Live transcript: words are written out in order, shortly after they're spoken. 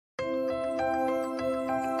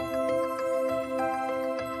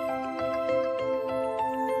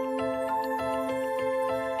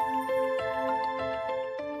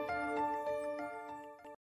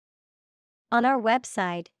On our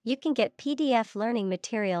website, you can get PDF learning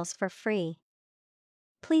materials for free.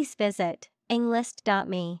 Please visit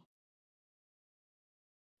englist.me.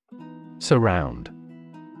 Surround.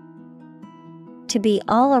 To be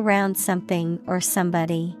all around something or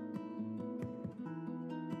somebody.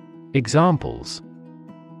 Examples: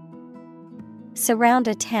 Surround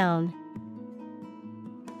a town.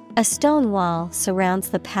 A stone wall surrounds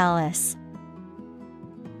the palace.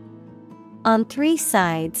 On 3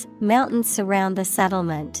 sides, mountains surround the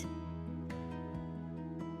settlement.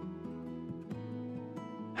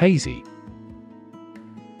 Hazy.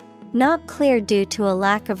 Not clear due to a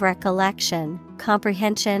lack of recollection,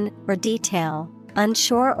 comprehension, or detail,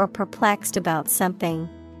 unsure or perplexed about something.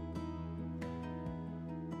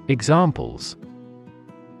 Examples: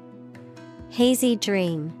 Hazy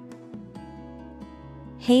dream.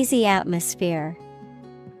 Hazy atmosphere.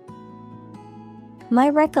 My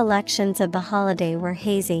recollections of the holiday were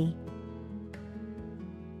hazy.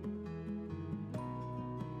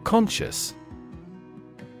 Conscious.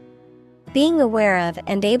 Being aware of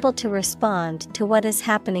and able to respond to what is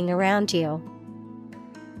happening around you.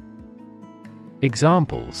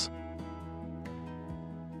 Examples: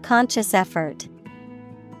 Conscious effort.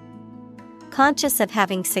 Conscious of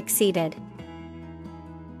having succeeded.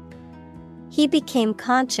 He became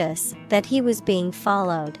conscious that he was being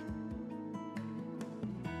followed.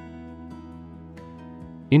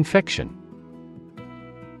 Infection.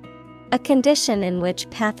 A condition in which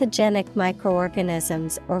pathogenic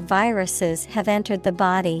microorganisms or viruses have entered the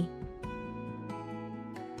body.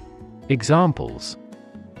 Examples: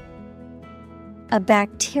 A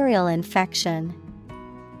bacterial infection.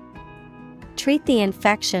 Treat the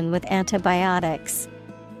infection with antibiotics.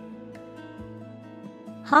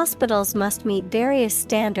 Hospitals must meet various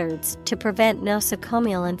standards to prevent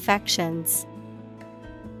nosocomial infections.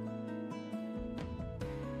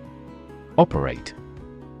 Operate.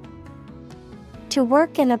 To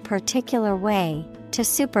work in a particular way, to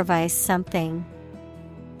supervise something.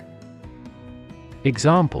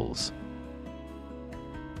 Examples: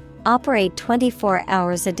 Operate 24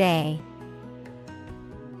 hours a day.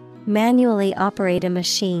 Manually operate a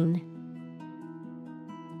machine.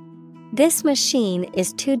 This machine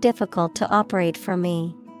is too difficult to operate for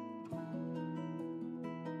me.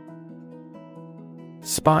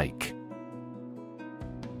 Spike.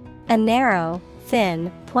 A narrow,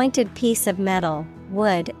 thin, pointed piece of metal,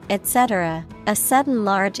 wood, etc., a sudden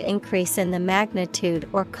large increase in the magnitude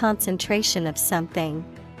or concentration of something.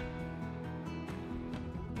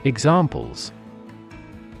 Examples: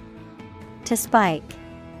 To spike.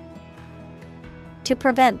 To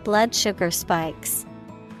prevent blood sugar spikes.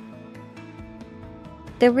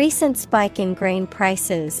 The recent spike in grain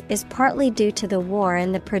prices is partly due to the war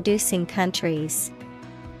in the producing countries.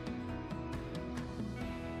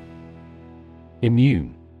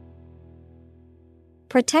 Immune.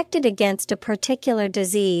 Protected against a particular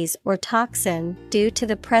disease or toxin due to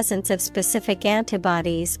the presence of specific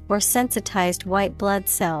antibodies or sensitized white blood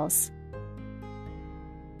cells.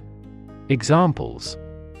 Examples: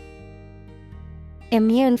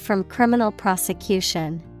 Immune from criminal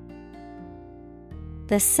prosecution.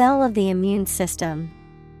 The cell of the immune system.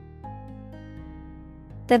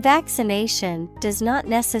 The vaccination does not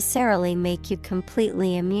necessarily make you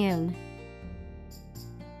completely immune.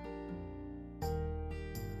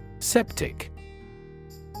 Septic.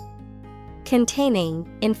 Containing,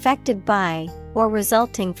 infected by, or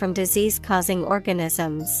resulting from disease-causing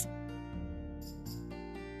organisms.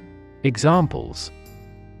 Examples: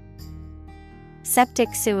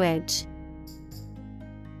 Septic sewage.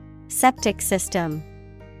 Septic system.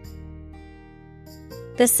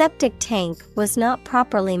 The septic tank was not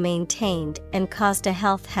properly maintained and caused a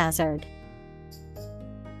health hazard.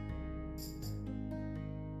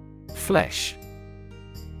 Flesh.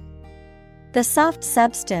 The soft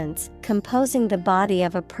substance composing the body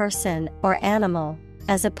of a person or animal,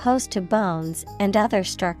 as opposed to bones and other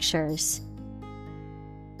structures.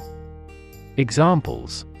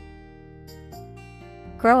 Examples: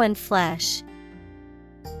 Grow in flesh.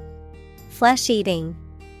 Flesh eating.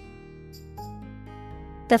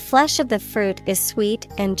 The flesh of the fruit is sweet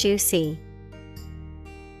and juicy.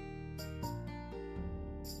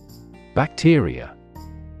 Bacteria.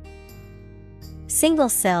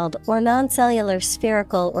 Single-celled or non-cellular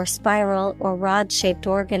spherical or spiral or rod-shaped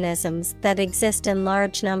organisms that exist in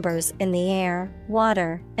large numbers in the air,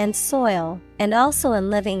 water, and soil, and also in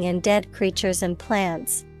living and dead creatures and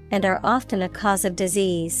plants, and are often a cause of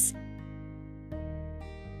disease.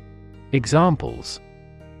 Examples: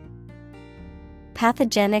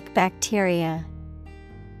 Pathogenic bacteria.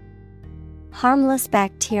 Harmless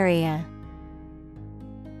bacteria.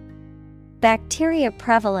 Bacteria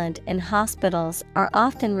prevalent in hospitals are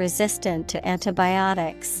often resistant to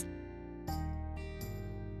antibiotics.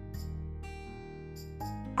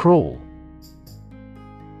 Crawl.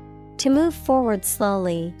 To move forward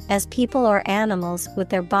slowly, as people or animals with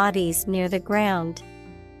their bodies near the ground.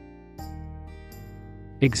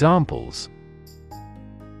 Examples: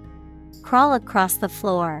 Crawl across the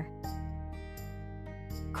floor.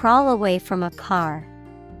 Crawl away from a car.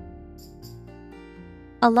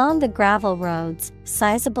 Along the gravel roads,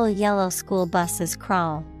 sizable yellow school buses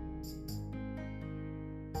crawl.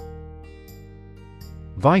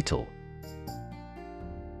 Vital.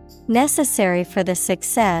 Necessary for the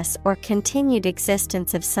success or continued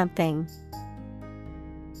existence of something.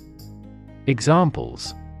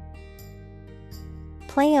 Examples: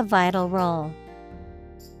 Play a vital role.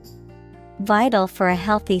 Vital for a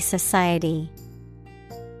healthy society.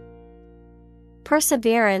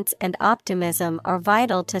 Perseverance and optimism are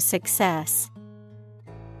vital to success.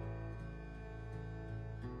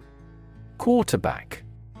 Quarterback.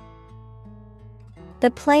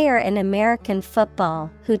 The player in American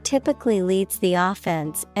football who typically leads the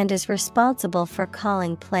offense and is responsible for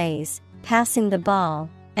calling plays, passing the ball,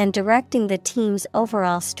 and directing the team's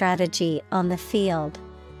overall strategy on the field.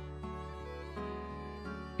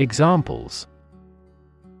 Examples: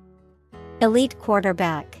 Elite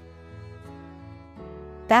quarterback.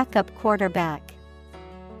 Backup quarterback.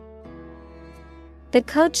 The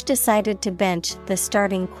coach decided to bench the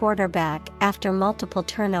starting quarterback after multiple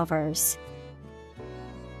turnovers.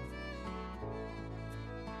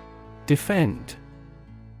 Defend.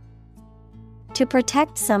 To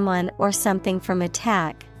protect someone or something from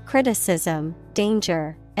attack, criticism,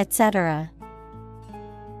 danger, etc.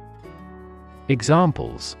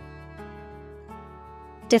 Examples: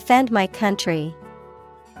 Defend my country.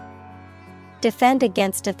 Defend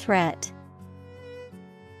against a threat.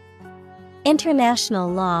 International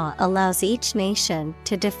law allows each nation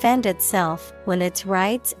to defend itself when its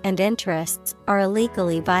rights and interests are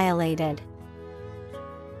illegally violated.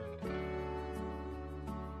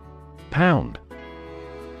 Pound.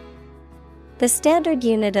 The standard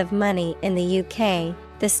unit of money in the UK,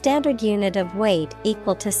 the standard unit of weight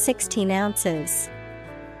equal to 16 ounces.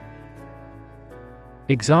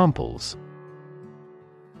 Examples: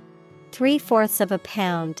 3/4 of a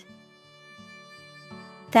pound.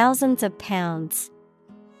 Thousands of pounds.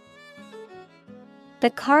 The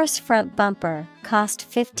car's front bumper cost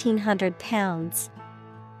 £1,500.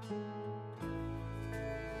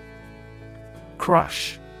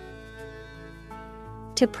 Crush.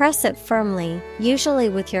 To press it firmly, usually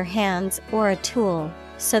with your hands or a tool,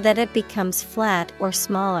 so that it becomes flat or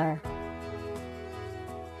smaller.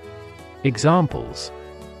 Examples: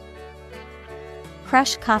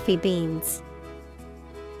 Crush coffee beans.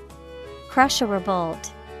 Crush a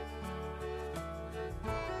revolt.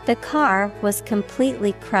 The car was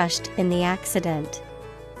completely crushed in the accident.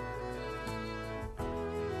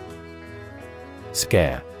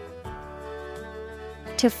 Scare.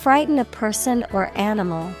 To frighten a person or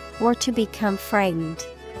animal, or to become frightened.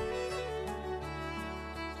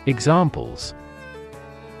 Examples: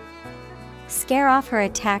 Scare off her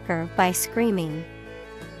attacker by screaming.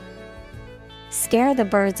 Scare the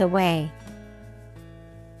birds away.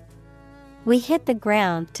 We hit the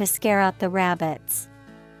ground to scare out the rabbits.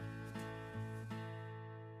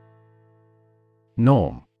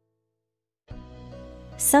 Norm.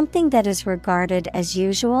 Something that is regarded as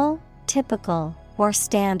usual, typical, or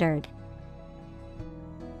standard.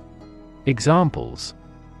 Examples: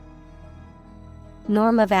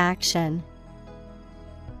 Norm of action.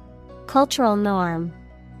 Cultural norm.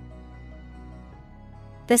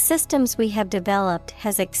 The systems we have developed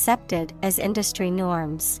has accepted as industry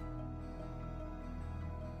norms.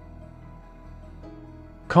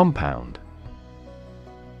 Compound.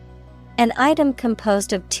 An item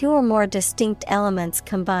composed of two or more distinct elements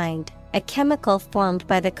combined, a chemical formed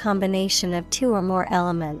by the combination of two or more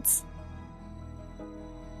elements.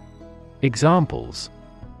 Examples: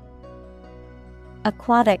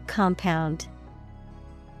 Aquatic compound.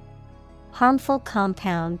 Harmful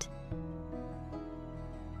compound.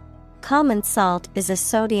 Common salt is a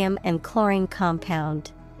sodium and chlorine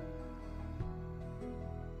compound.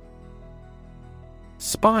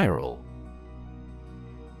 Spiral.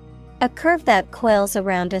 A curve that coils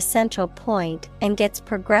around a central point and gets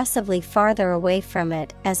progressively farther away from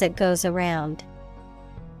it as it goes around.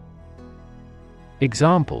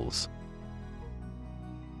 Examples: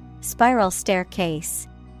 Spiral staircase.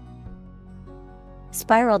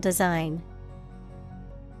 Spiral design.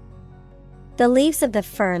 The leaves of the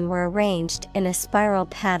fern were arranged in a spiral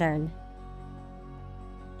pattern.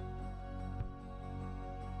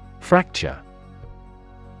 Fracture.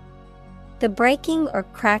 The breaking or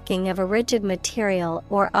cracking of a rigid material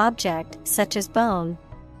or object such as bone.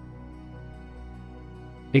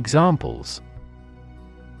 Examples: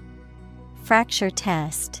 Fracture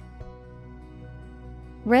test.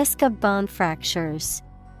 Risk of bone fractures.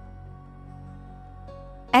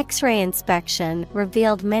 X-ray inspection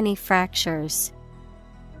revealed many fractures.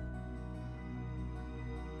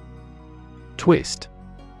 Twist.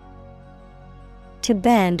 To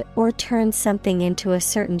bend or turn something into a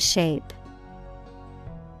certain shape.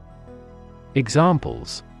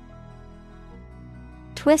 Examples: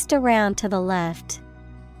 Twist around to the left.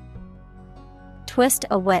 Twist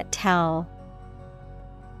a wet towel.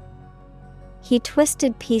 He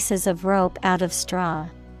twisted pieces of rope out of straw.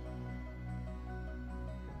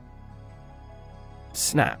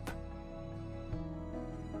 Snap.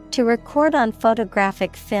 To record on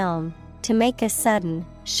photographic film, to make a sudden,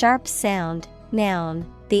 sharp sound. Noun,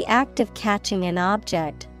 the act of catching an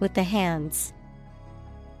object with the hands.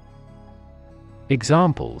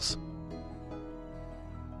 Examples: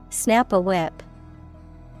 Snap a whip.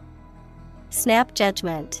 Snap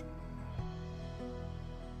judgment.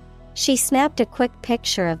 She snapped a quick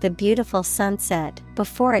picture of the beautiful sunset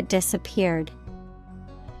before it disappeared.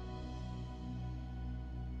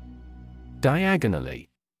 Diagonally.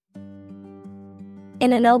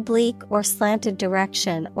 In an oblique or slanted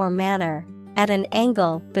direction or manner, at an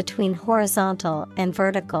angle between horizontal and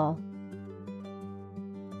vertical.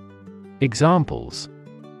 Examples: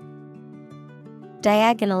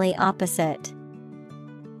 Diagonally opposite.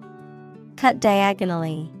 Cut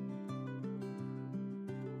diagonally.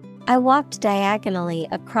 I walked diagonally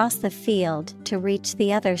across the field to reach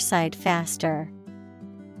the other side faster.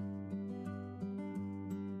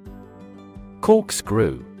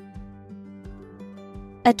 Corkscrew.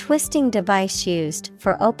 A twisting device used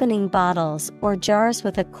for opening bottles or jars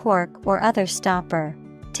with a cork or other stopper,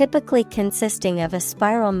 typically consisting of a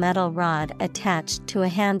spiral metal rod attached to a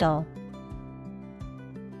handle.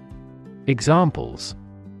 Examples: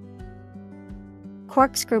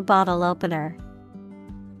 Corkscrew bottle opener.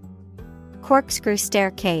 Corkscrew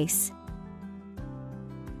staircase.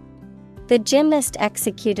 The gymnast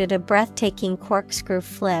executed a breathtaking corkscrew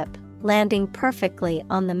flip, landing perfectly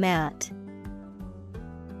on the mat.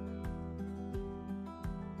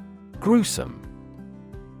 Gruesome.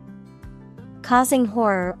 Causing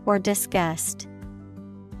horror or disgust.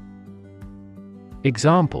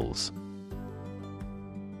 Examples: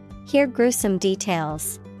 Hear gruesome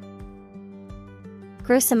details.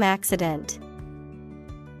 Gruesome accident.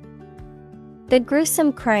 The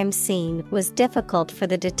gruesome crime scene was difficult for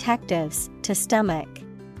the detectives to stomach.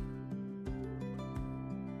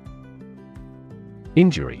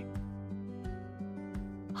 Injury.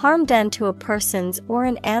 Harm done to a person's or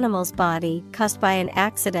an animal's body caused by an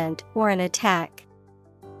accident or an attack.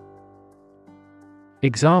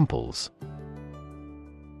 Examples: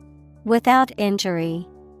 Without injury.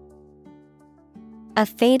 A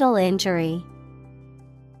fatal injury.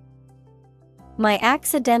 My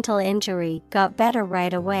accidental injury got better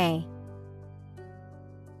right away.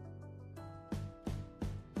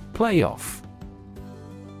 Playoff.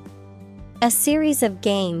 A series of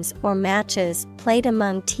games or matches played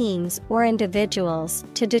among teams or individuals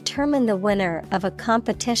to determine the winner of a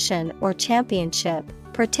competition or championship,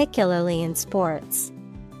 particularly in sports.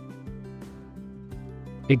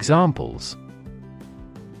 Examples: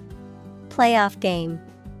 Playoff game.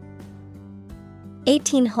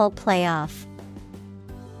 18-hole playoff.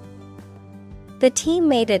 The team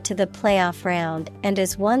made it to the playoff round and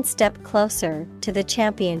is one step closer to the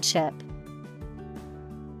championship.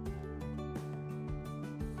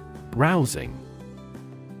 Rousing.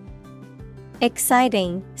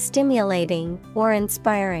 Exciting, stimulating, or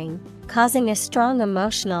inspiring, causing a strong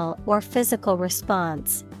emotional or physical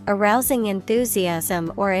response, arousing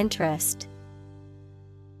enthusiasm or interest.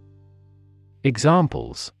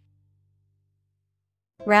 Examples: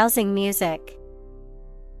 Rousing music.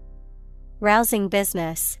 Rousing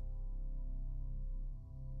business.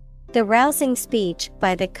 The rousing speech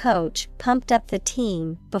by the coach pumped up the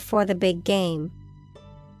team before the big game.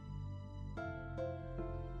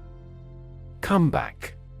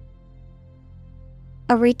 Comeback.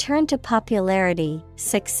 A return to popularity,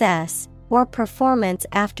 success, or performance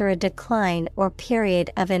after a decline or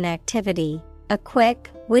period of inactivity. A quick,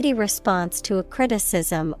 witty response to a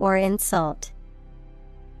criticism or insult.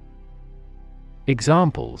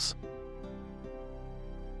 Examples: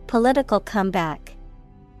 Political comeback.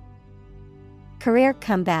 Career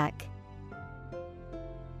comeback.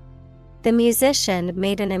 The musician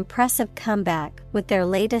made an impressive comeback with their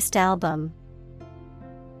latest album.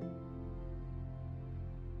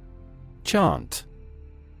 Chant.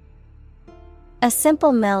 A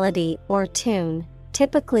simple melody or tune,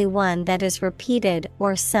 typically one that is repeated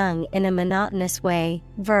or sung in a monotonous way.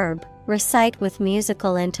 Verb, recite with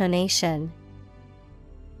musical intonation.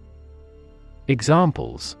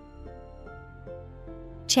 Examples: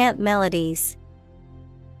 Chant melodies.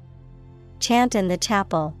 Chant in the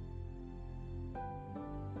chapel.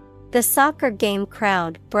 The soccer game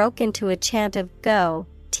crowd broke into a chant of "Go,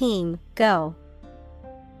 team, go."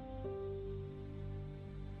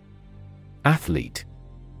 Athlete.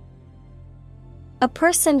 A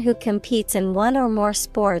person who competes in one or more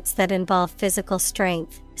sports that involve physical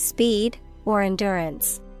strength, speed, or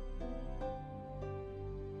endurance.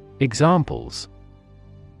 Examples: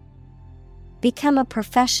 Become a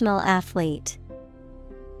professional athlete.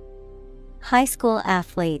 High school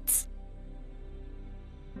athletes.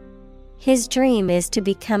 His dream is to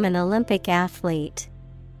become an Olympic athlete.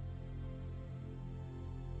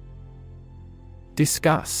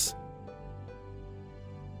 Discuss.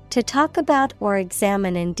 To talk about or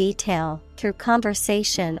examine in detail, through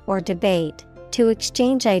conversation or debate, to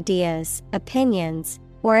exchange ideas, opinions,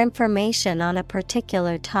 or information on a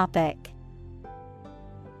particular topic.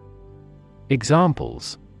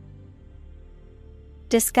 Examples: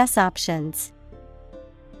 Discuss options.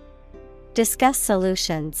 Discuss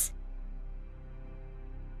solutions.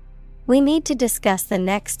 We need to discuss the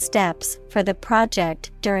next steps for the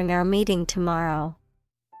project during our meeting tomorrow.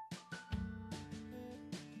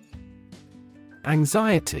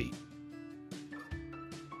 Anxiety.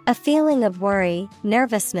 A feeling of worry,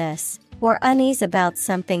 nervousness, or unease about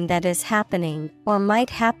something that is happening or might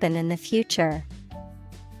happen in the future.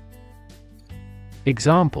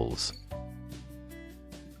 Examples: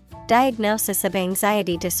 Diagnosis of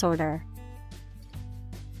anxiety disorder.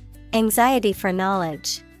 Anxiety for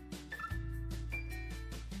knowledge.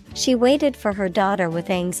 She waited for her daughter with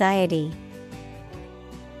anxiety.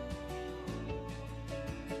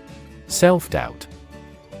 Self-doubt.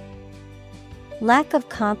 Lack of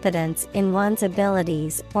confidence in one's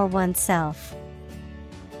abilities or oneself.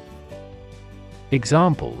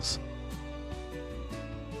 Examples: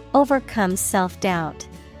 Overcome self-doubt.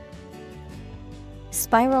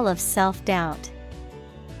 Spiral of self-doubt.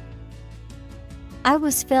 I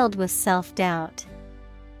was filled with self-doubt.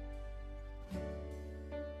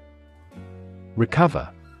 Recover.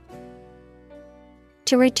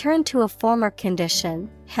 To return to a former condition,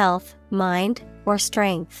 health, mind, or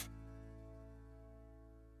strength.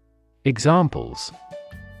 Examples: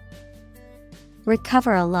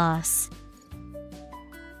 Recover a loss.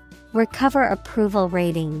 Recover approval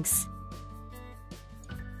ratings.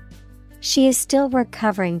 She is still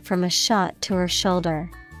recovering from a shot to her shoulder.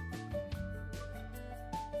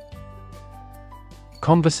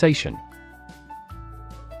 Conversation.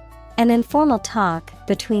 An informal talk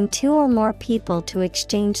between two or more people to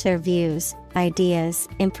exchange their views, ideas,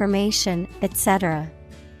 information, etc.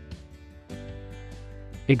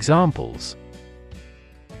 Examples: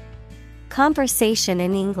 Conversation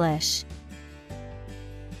in English.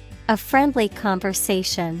 A friendly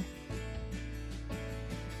conversation.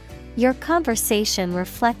 Your conversation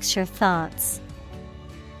reflects your thoughts.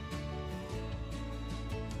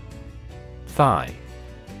 Thigh.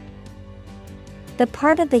 The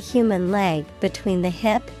part of the human leg between the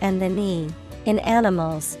hip and the knee. In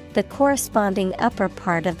animals, the corresponding upper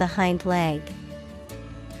part of the hind leg.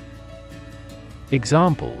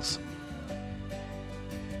 Examples: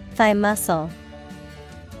 Thigh muscle.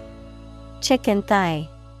 Chicken thigh.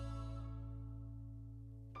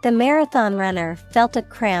 The marathon runner felt a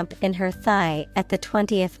cramp in her thigh at the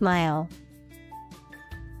 20th mile.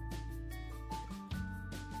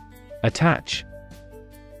 Attach.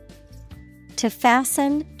 To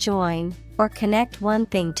fasten, join, or connect one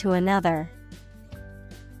thing to another.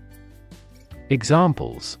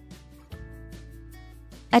 Examples: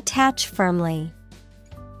 Attach firmly.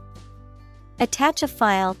 Attach a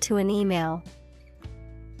file to an email.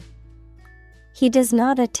 He does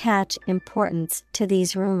not attach importance to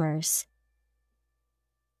these rumors.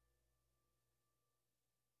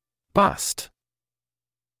 Bust.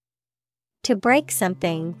 To break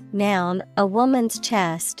something, noun, a woman's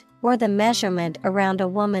chest, or the measurement around a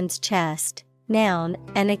woman's chest. Noun,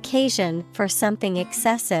 an occasion for something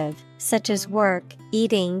excessive, such as work,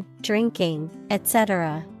 eating, drinking,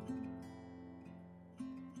 etc.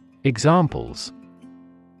 Examples: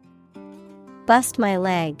 Bust my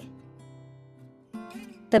leg.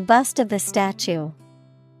 The bust of the statue.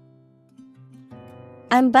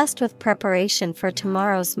 I'm bust with preparation for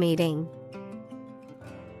tomorrow's meeting.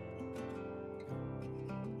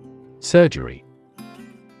 Surgery.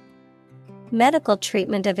 Medical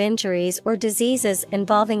treatment of injuries or diseases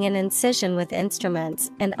involving an incision with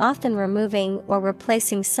instruments and often removing or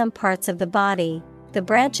replacing some parts of the body, the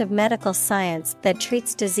branch of medical science that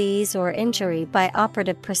treats disease or injury by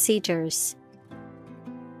operative procedures.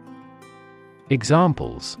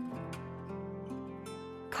 Examples: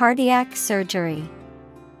 cardiac surgery,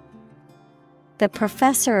 the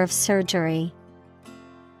professor of surgery.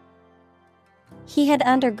 He had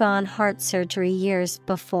undergone heart surgery years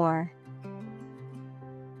before.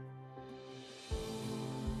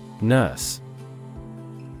 Nurse.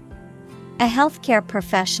 A healthcare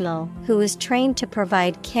professional who is trained to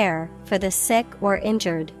provide care for the sick or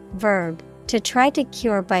injured. Verb, to try to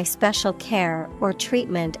cure by special care or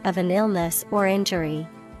treatment of an illness or injury.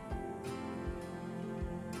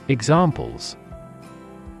 Examples: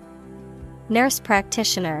 nurse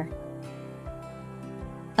practitioner,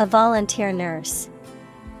 a volunteer nurse.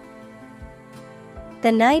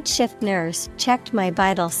 The night shift nurse checked my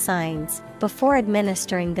vital signs before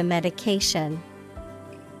administering the medication.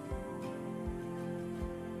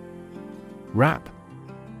 Wrap.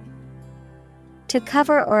 To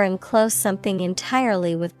cover or enclose something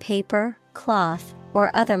entirely with paper, cloth, or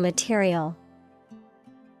other material.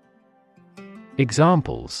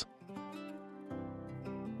 Examples: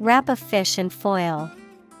 wrap a fish in foil.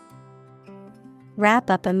 Wrap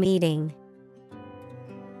up a meeting.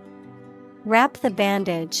 Wrap the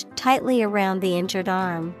bandage tightly around the injured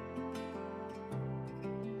arm.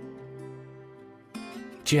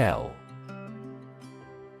 Gel.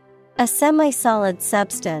 A semi-solid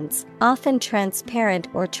substance, often transparent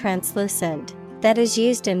or translucent, that is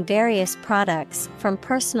used in various products from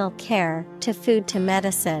personal care to food to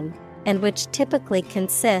medicine, and which typically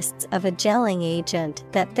consists of a gelling agent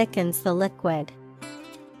that thickens the liquid.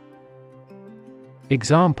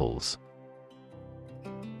 Examples: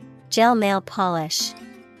 gel nail polish,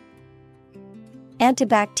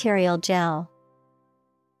 antibacterial gel.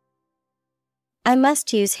 I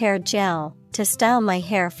must use hair gel to style my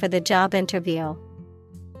hair for the job interview.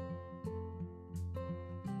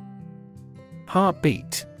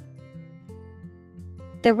 Heartbeat.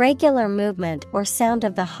 The regular movement or sound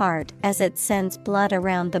of the heart as it sends blood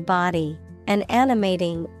around the body, an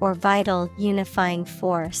animating or vital unifying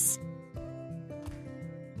force.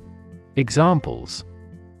 Examples: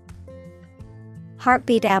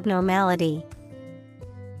 heartbeat abnormality,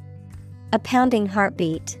 a pounding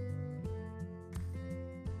heartbeat.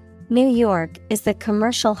 New York is the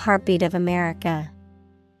commercial heartbeat of America.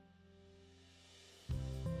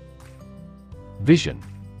 Vision.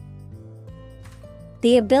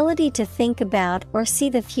 The ability to think about or see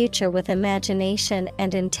the future with imagination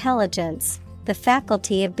and intelligence, the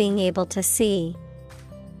faculty of being able to see.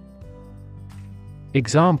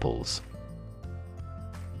 Examples: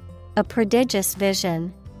 a prodigious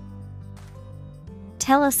vision,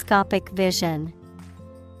 telescopic vision.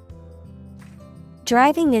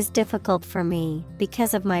 Driving is difficult for me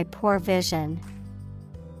because of my poor vision.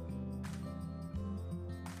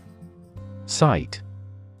 Sight.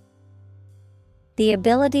 The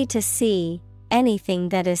ability to see anything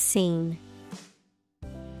that is seen.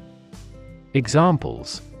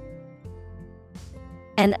 Examples: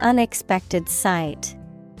 an unexpected sight,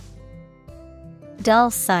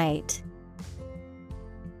 dull sight.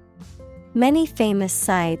 Many famous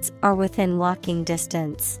sights are within walking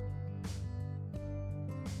distance.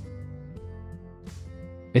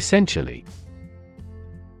 Essentially.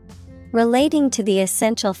 Relating to the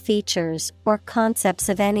essential features or concepts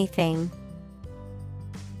of anything.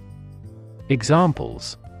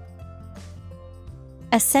 Examples: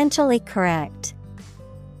 essentially correct,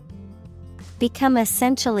 become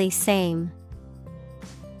essentially same.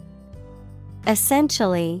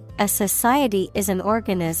 Essentially, a society is an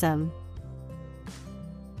organism.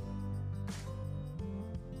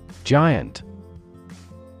 Giant.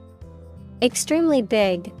 Extremely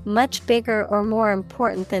big, much bigger or more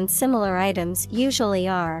important than similar items usually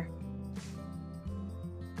are.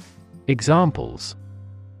 Examples: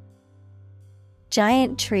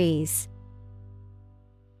 giant trees,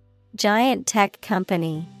 giant tech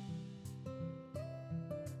company.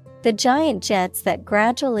 The giant jets that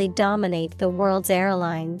gradually dominate the world's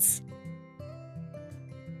airlines.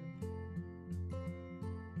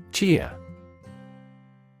 Cheer.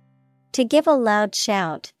 To give a loud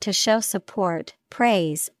shout to show support,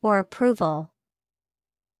 praise, or approval.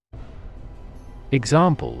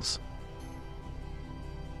 Examples: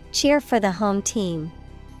 cheer for the home team.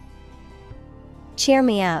 Cheer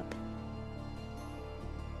me up.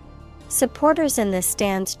 Supporters in the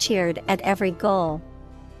stands cheered at every goal.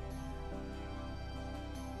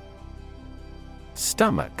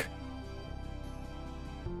 Stomach.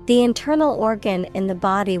 The internal organ in the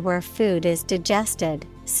body where food is digested,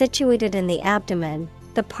 situated in the abdomen,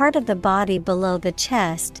 the part of the body below the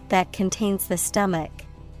chest that contains the stomach.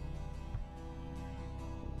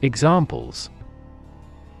 Examples: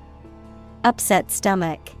 Upset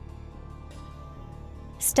stomach.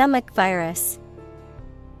 Stomach virus.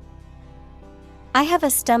 I have a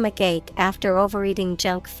stomach ache after overeating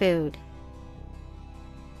junk food.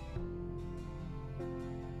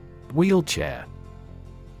 Wheelchair.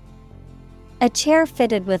 A chair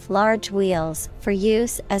fitted with large wheels for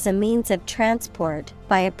use as a means of transport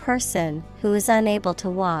by a person who is unable to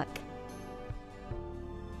walk.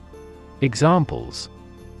 Examples: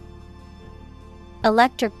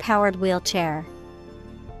 Electric-powered wheelchair.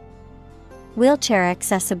 Wheelchair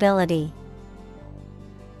accessibility.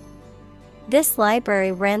 This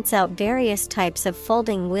library rents out various types of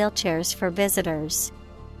folding wheelchairs for visitors.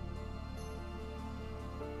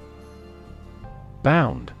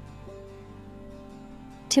 Bound.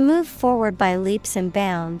 To move forward by leaps and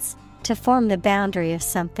bounds, to form the boundary of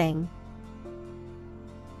something.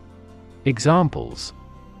 Examples: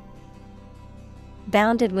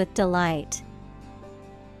 Bounded with delight.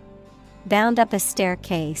 Bound up a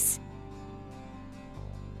staircase.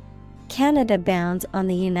 Canada bounds on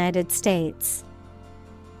the United States.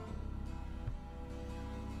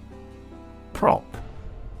 Prop.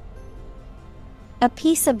 A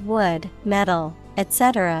piece of wood, metal,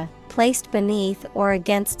 etc., placed beneath or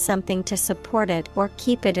against something to support it or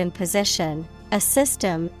keep it in position, a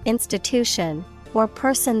system, institution, or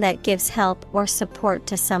person that gives help or support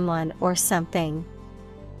to someone or something.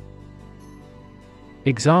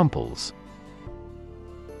 Examples: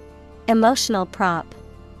 Emotional prop.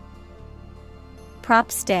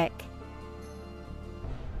 Prop stick.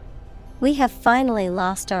 We have finally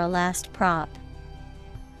lost our last prop.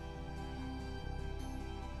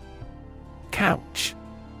 Couch.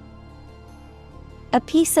 A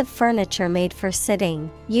piece of furniture made for sitting,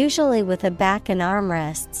 usually with a back and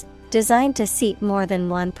armrests, designed to seat more than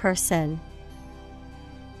one person.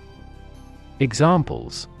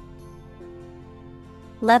 Examples: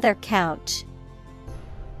 Leather couch.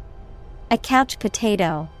 A couch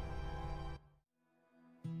potato.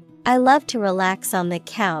 I love to relax on the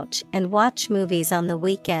couch and watch movies on the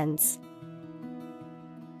weekends.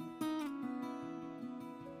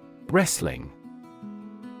 Wrestling.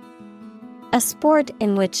 A sport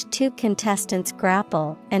in which two contestants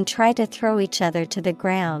grapple and try to throw each other to the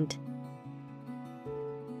ground.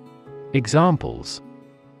 Examples: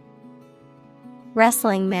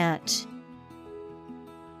 Wrestling match.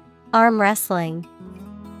 Arm wrestling.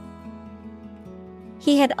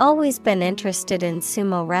 He had always been interested in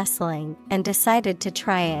sumo wrestling and decided to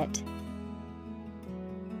try it.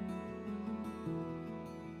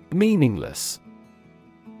 Meaningless.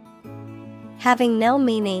 Having no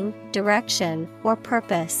meaning, direction, or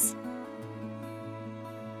purpose.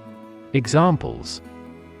 Examples: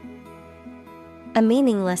 A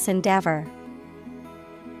meaningless endeavor.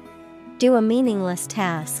 Do a meaningless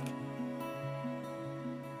task.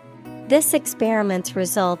 This experiment's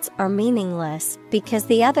results are meaningless because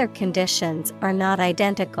the other conditions are not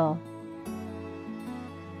identical.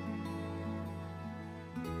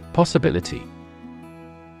 Possibility.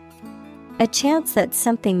 A chance that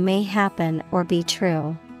something may happen or be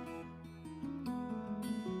true.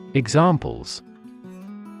 Examples: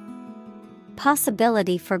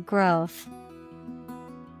 Possibility for growth.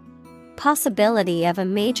 Possibility of a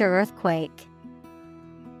major earthquake.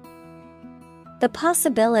 The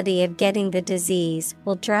possibility of getting the disease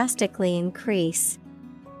will drastically increase.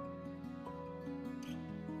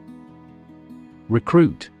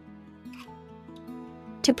 Recruit.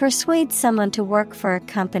 To persuade someone to work for a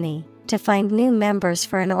company, to find new members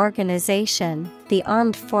for an organization, the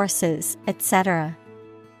armed forces, etc.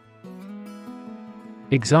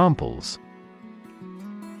 Examples: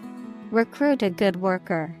 Recruit a good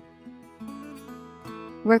worker.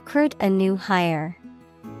 Recruit a new hire.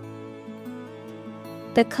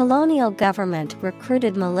 The colonial government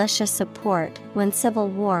recruited militia support when civil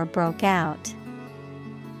war broke out.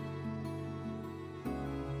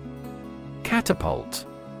 Catapult.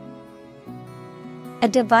 A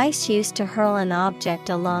device used to hurl an object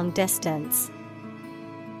a long distance.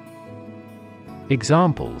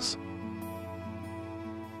 Examples: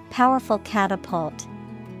 Powerful catapult.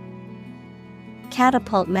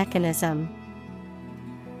 Catapult mechanism.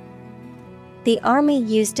 The army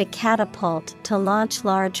used a catapult to launch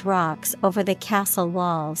large rocks over the castle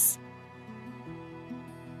walls.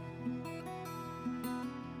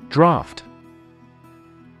 Draft.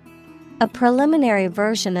 A preliminary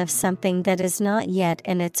version of something that is not yet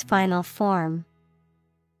in its final form.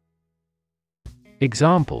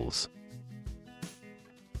 Examples: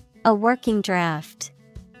 a working draft.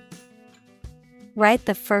 Write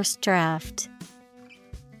the first draft.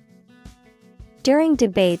 During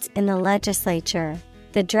debates in the legislature,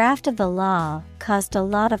 the draft of the law caused a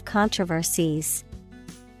lot of controversies.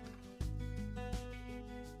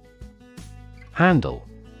 Handle.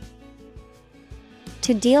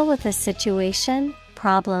 To deal with a situation,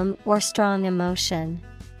 problem, or strong emotion.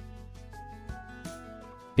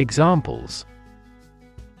 Examples: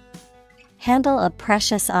 handle a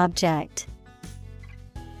precious object.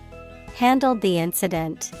 Handled the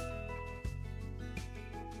incident.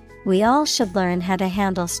 We all should learn how to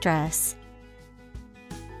handle stress.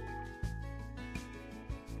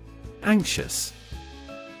 Anxious.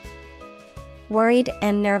 Worried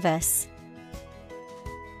and nervous.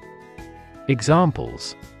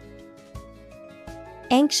 Examples: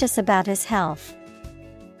 anxious about his health.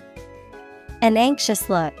 An anxious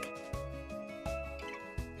look.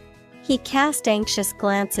 He cast anxious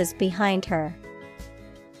glances behind her.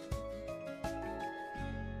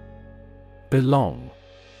 Belong.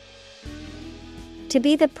 To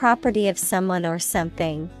be the property of someone or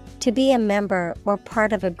something, to be a member or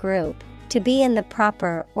part of a group, to be in the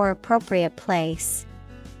proper or appropriate place.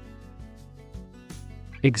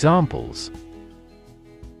 Examples: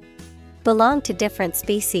 belong to different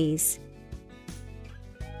species.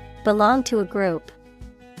 Belong to a group.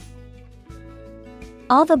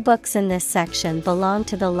 All the books in this section belong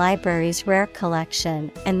to the library's rare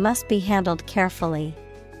collection and must be handled carefully.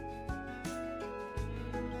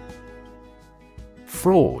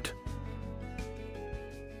 Fraud.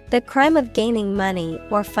 The crime of gaining money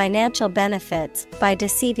or financial benefits by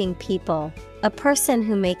deceiving people, a person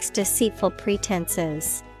who makes deceitful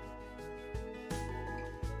pretenses.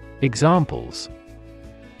 Examples: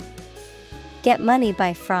 get money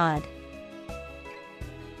by fraud.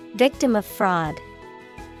 Victim of fraud.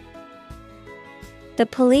 The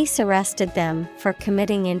police arrested them for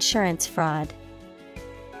committing insurance fraud.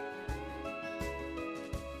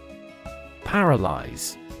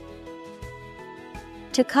 Paralyze.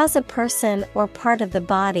 To cause a person or part of the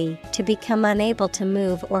body to become unable to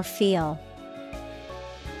move or feel.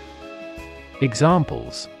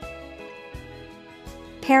 Examples: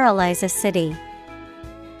 paralyze a city.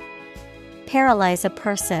 Paralyze a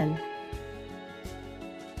person.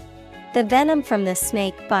 The venom from the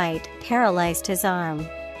snake bite paralyzed his arm.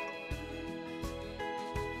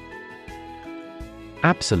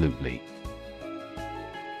 Absolutely.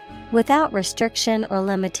 Without restriction or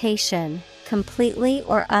limitation, completely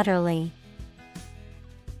or utterly.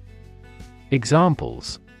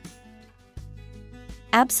 Examples: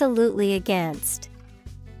 absolutely against.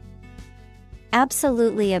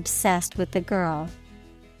 Absolutely obsessed with the girl.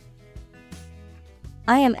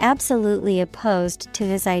 I am absolutely opposed to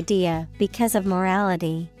his idea because of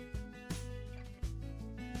morality.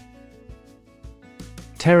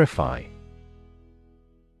 Terrify.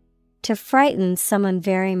 To frighten someone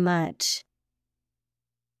very much.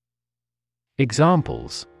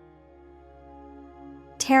 Examples: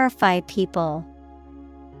 terrify people.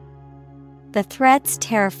 The threats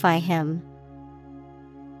terrify him.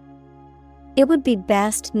 It would be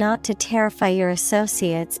best not to terrify your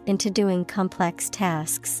associates into doing complex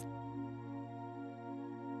tasks.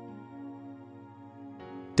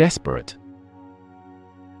 Desperate.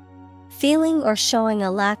 Feeling or showing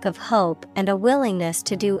a lack of hope and a willingness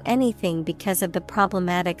to do anything because of the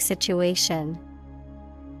problematic situation.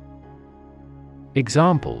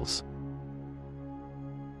 Examples: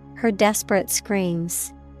 her desperate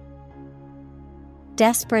screams.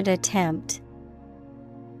 Desperate attempt.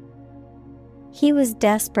 He was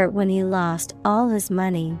desperate when he lost all his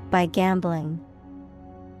money by gambling.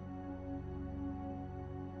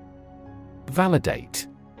 Validate.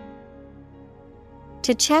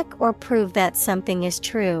 To check or prove that something is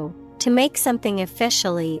true, to make something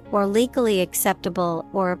officially or legally acceptable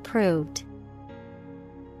or approved.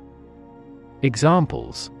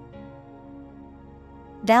 Examples: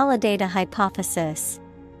 validate a hypothesis.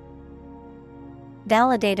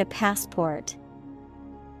 Validate a passport.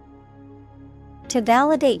 To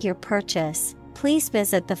validate your purchase, please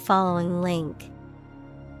visit the following link.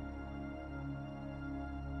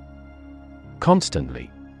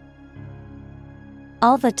 Constantly.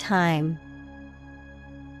 All the time.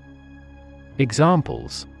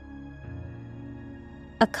 Examples: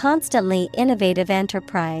 a constantly innovative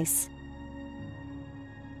enterprise.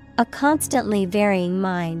 A constantly varying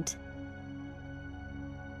mind.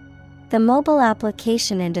 The mobile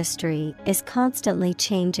application industry is constantly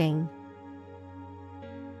changing.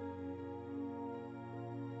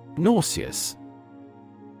 Nauseous.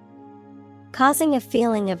 causing a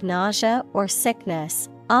feeling of nausea or sickness,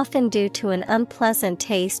 often due to an unpleasant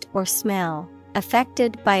taste or smell,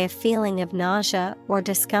 affected by a feeling of nausea or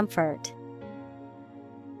discomfort.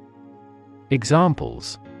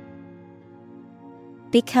 Examples: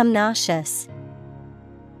 become nauseous,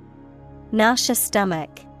 nauseous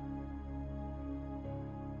stomach.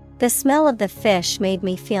 The smell of the fish made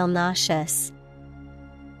me feel nauseous.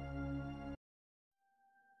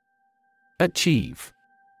 Achieve.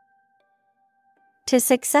 To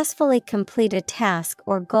successfully complete a task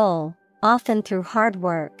or goal, often through hard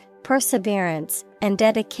work, perseverance, and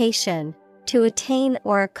dedication, to attain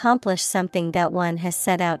or accomplish something that one has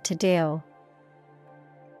set out to do.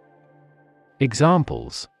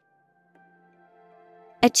 Examples: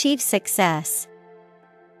 achieve success,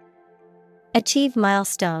 achieve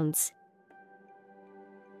milestones.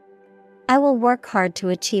 I will work hard to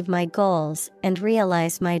achieve my goals and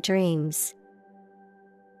realize my dreams.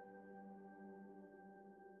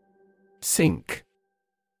 Sink.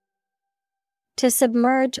 To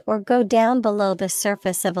submerge or go down below the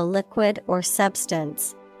surface of a liquid or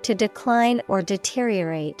substance, to decline or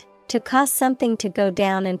deteriorate, to cause something to go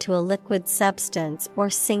down into a liquid substance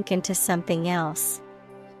or sink into something else.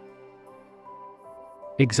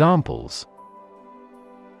 Examples: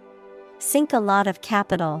 sink a lot of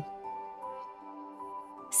capital,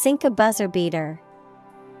 sink a buzzer beater.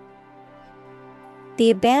 The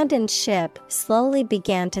abandoned ship slowly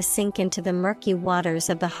began to sink into the murky waters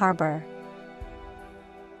of the harbor.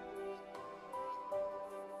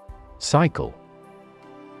 Cycle.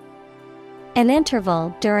 An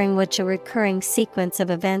interval during which a recurring sequence of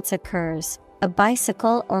events occurs, a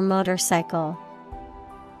bicycle or motorcycle.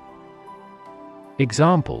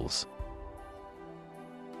 Examples: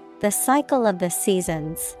 the cycle of the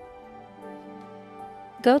seasons.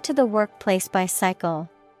 Go to the workplace by cycle.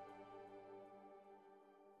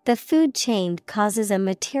 The food chain causes a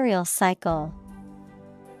material cycle.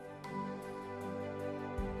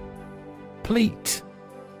 Pleat.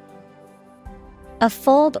 A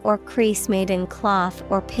fold or crease made in cloth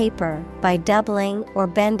or paper by doubling or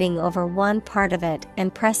bending over one part of it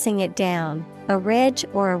and pressing it down, a ridge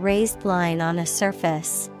or a raised line on a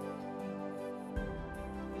surface.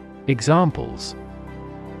 Examples: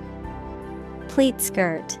 pleat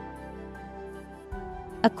skirt,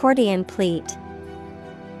 accordion pleat.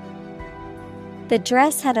 The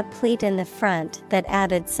dress had a pleat in the front that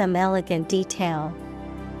added some elegant detail.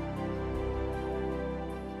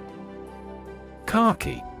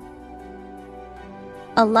 Khaki.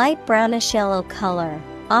 A light brownish yellow color,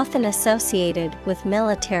 often associated with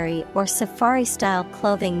military or safari-style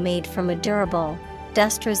clothing made from a durable,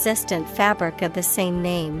 dust-resistant fabric of the same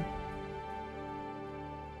name.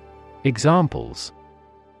 Examples: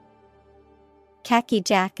 khaki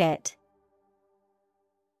jacket,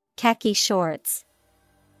 khaki shorts.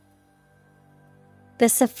 The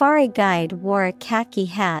safari guide wore a khaki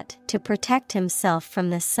hat to protect himself from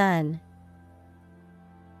the sun.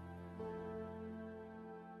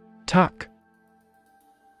 Tuck.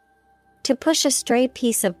 To push a stray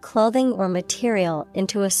piece of clothing or material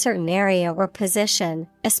into a certain area or position,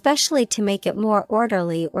 especially to make it more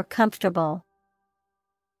orderly or comfortable.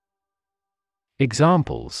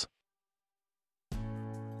 Examples: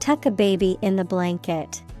 tuck a baby in the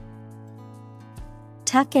blanket,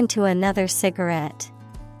 tuck into another cigarette.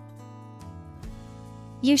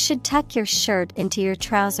 You should tuck your shirt into your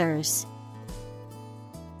trousers.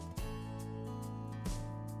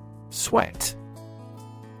 Sweat.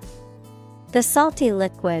 The salty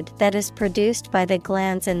liquid that is produced by the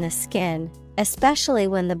glands in the skin, especially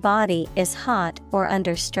when the body is hot or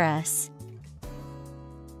under stress.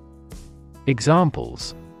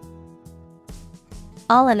 Examples: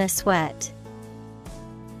 all in a sweat,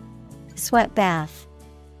 sweat bath.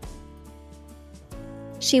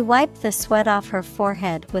 She wiped the sweat off her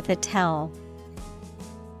forehead with a towel.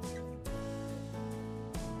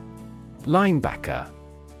 Linebacker.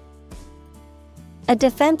 A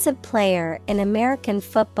defensive player in American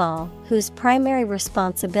football whose primary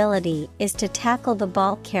responsibility is to tackle the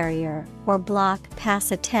ball carrier or block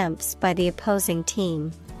pass attempts by the opposing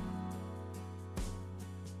team.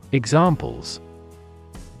 Examples: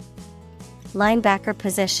 linebacker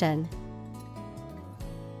position,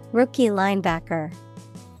 rookie linebacker.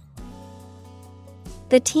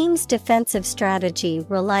 The team's defensive strategy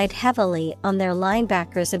relied heavily on their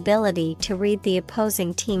linebackers' ability to read the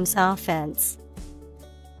opposing team's offense.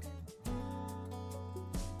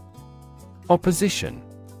 Opposition.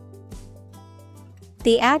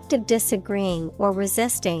 The act of disagreeing or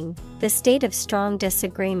resisting, the state of strong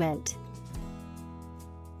disagreement.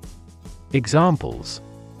 Examples: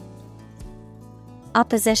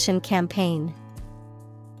 Opposition campaign.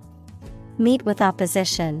 Meet with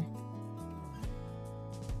opposition.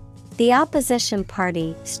 The opposition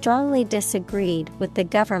party strongly disagreed with the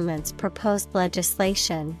government's proposed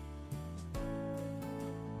legislation.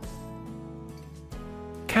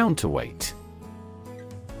 Counterweight.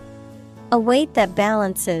 A weight that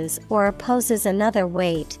balances or opposes another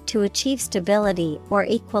weight to achieve stability or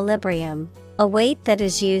equilibrium. A weight that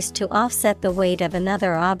is used to offset the weight of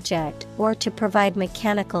another object or to provide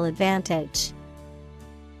mechanical advantage.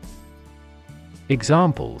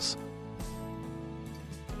 Examples: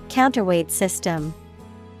 counterweight system,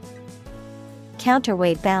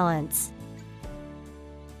 counterweight balance.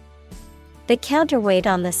 The counterweight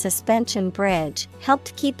on the suspension bridge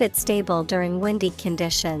helped keep it stable during windy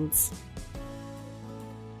conditions.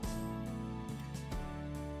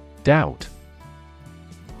 Doubt.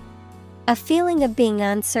 A feeling of being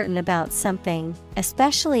uncertain about something,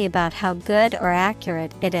 especially about how good or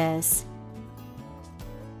accurate it is.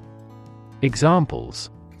 Examples: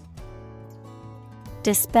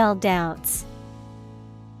 dispel doubts.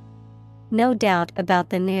 No doubt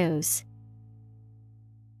about the news.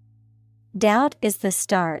 Doubt is the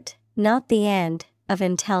start, not the end, of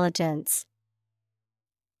intelligence.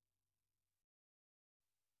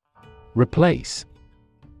 Replace.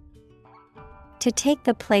 To take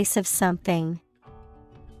the place of something.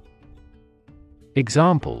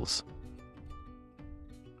 Examples: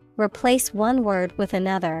 replace one word with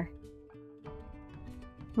another.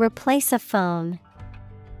 Replace a phone.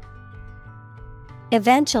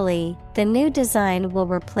 Eventually, the new design will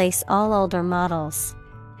replace all older models.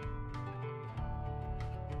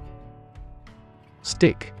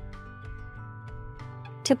 Stick.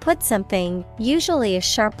 To put something, usually a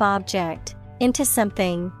sharp object, into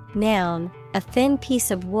something, noun, a thin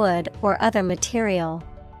piece of wood or other material.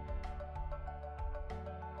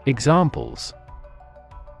 Examples: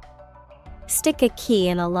 stick a key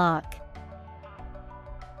in a lock.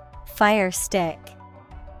 Fire stick.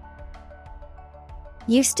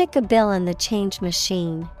 You stick a bill in the change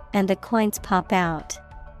machine, and the coins pop out.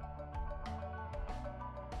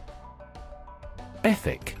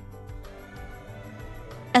 Ethic.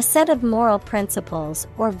 A set of moral principles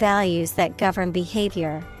or values that govern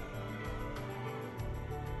behavior.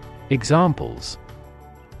 Examples: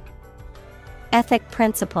 ethic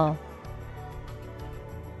principle.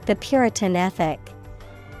 The Puritan ethic.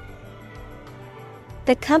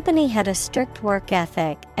 The company had a strict work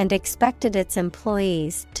ethic and expected its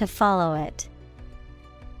employees to follow it.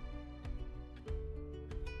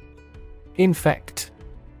 Infect.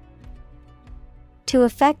 To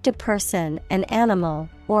affect a person, an animal,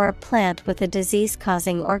 or a plant with a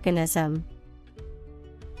disease-causing organism.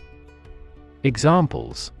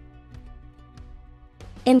 Examples: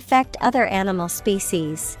 infect other animal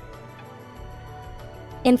species.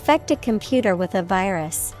 Infect a computer with a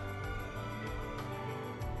virus.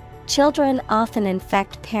 Children often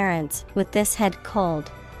infect parents with this head cold.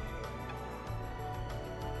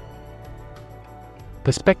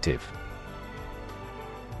 Perspective.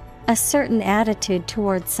 A certain attitude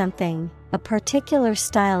towards something, a particular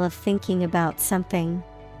style of thinking about something.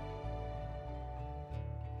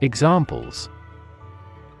 Examples: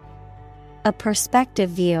 a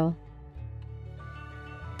perspective view.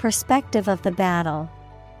 Perspective of the battle.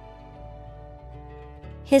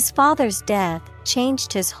 His father's death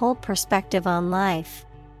changed his whole perspective on life.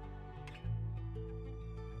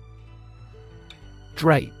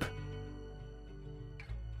 Drape.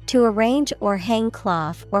 To arrange or hang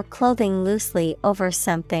cloth or clothing loosely over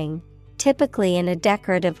something, typically in a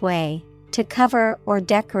decorative way, to cover or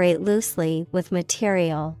decorate loosely with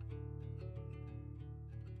material.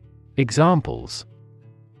 Examples: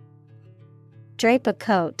 drape a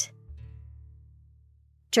coat.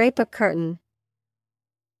 Drape a curtain.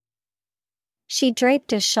 She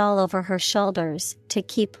draped a shawl over her shoulders to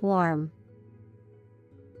keep warm.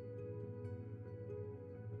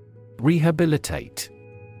 Rehabilitate.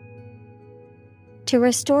 To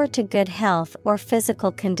restore to good health or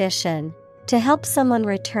physical condition, to help someone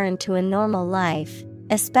return to a normal life,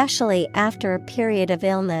 especially after a period of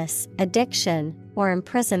illness, addiction, or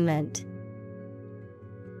imprisonment.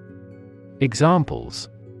 Examples: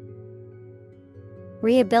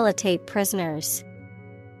 rehabilitate prisoners.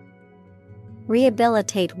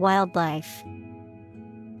 Rehabilitate wildlife.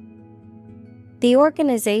 The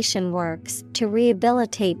organization works to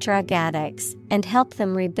rehabilitate drug addicts and help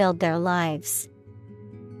them rebuild their lives.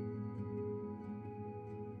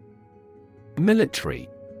 Military.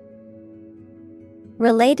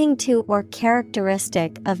 Relating to or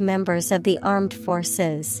characteristic of members of the armed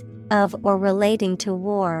forces, of or relating to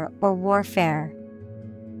war or warfare.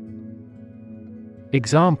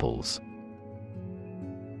 Examples: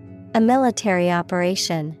 a military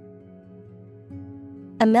operation,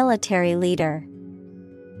 a military leader.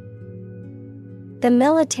 The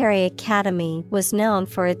military academy was known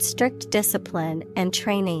for its strict discipline and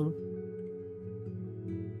training.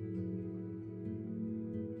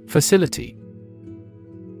 Facility: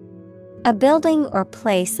 a building or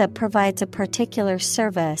place that provides a particular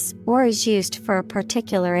service or is used for a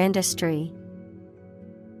particular industry.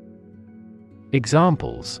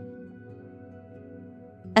 Examples: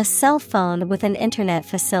 a cell phone with an internet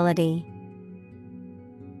facility.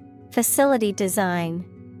 Facility design.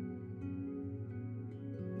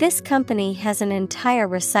 This company has an entire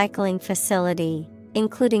recycling facility,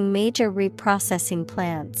 including major reprocessing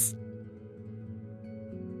plants.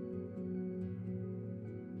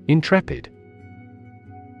 Intrepid: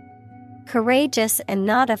 courageous and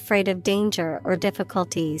not afraid of danger or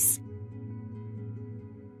difficulties.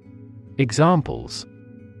 Examples: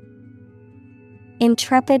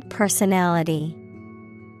 intrepid personality,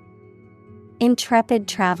 intrepid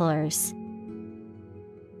travelers.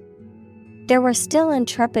 There were still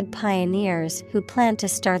intrepid pioneers who planned to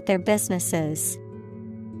start their businesses.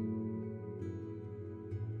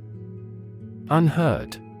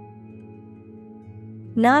 Unheard: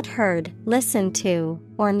 not heard, listened to,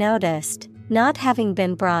 or noticed, not having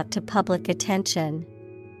been brought to public attention.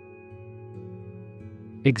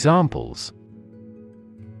 Examples: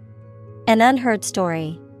 an unheard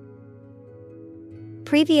story.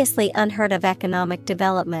 Previously unheard of economic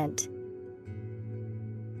development.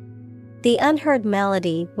 The unheard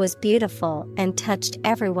melody was beautiful and touched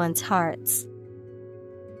everyone's hearts.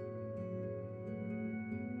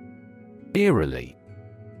 Eerily: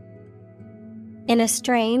 in a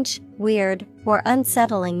strange, weird, or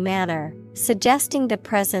unsettling manner, suggesting the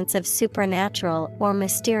presence of supernatural or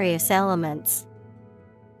mysterious elements.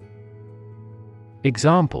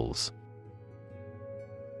 Examples: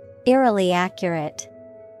 eerily accurate,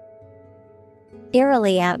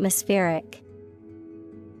 eerily atmospheric.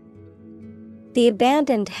 The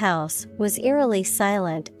abandoned house was eerily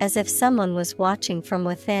silent, as if someone was watching from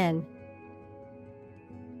within.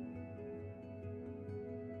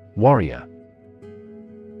 Warrior: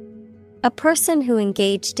 a person who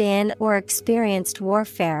engaged in or experienced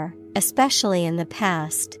warfare, especially in the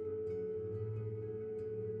past.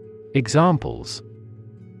 Examples: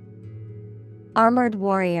 armored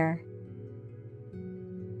warrior,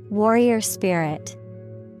 warrior spirit.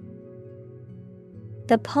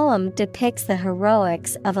 The poem depicts the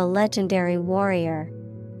heroics of a legendary warrior.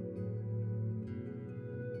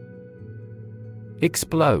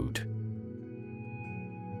 Explode: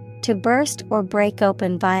 to burst or break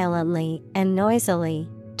open violently and noisily,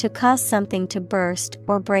 to cause something to burst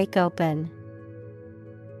or break open.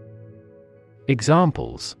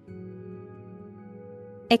 Examples: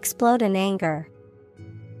 explode in anger,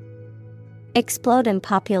 explode in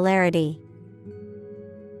popularity.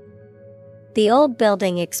 The old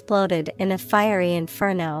building exploded in a fiery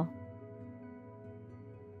inferno.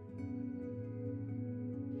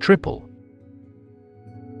 Triple: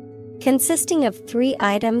 consisting of 3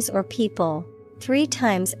 items or people, 3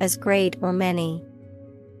 times as great or many.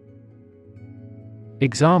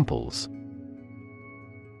 Examples: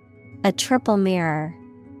 a triple mirror,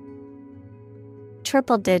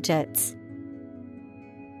 triple digits.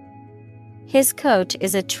 His coach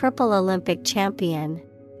is a triple Olympic champion.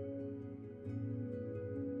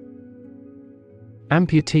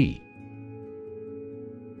 Amputee: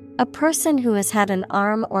 a person who has had an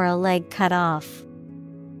arm or a leg cut off.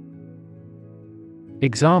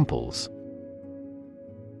 Examples: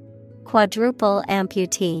 quadruple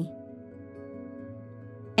amputee,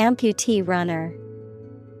 amputee runner.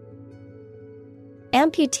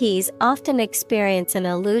 Amputees often experience an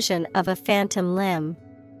illusion of a phantom limb.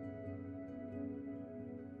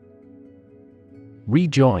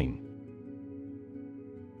 Rejoin: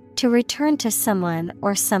 to return to someone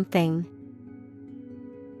or something.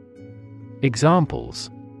 Examples: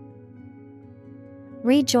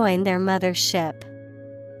 rejoin their mother's ship,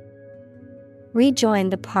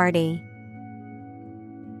 rejoin the party.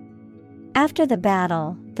 After the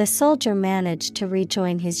battle, the soldier managed to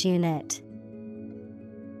rejoin his unit.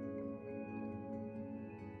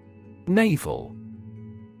 Naval: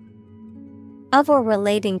 of or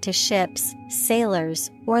relating to ships, sailors,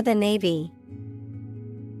 or the navy.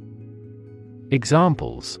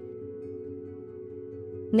 Examples: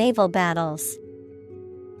 naval battles,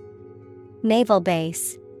 naval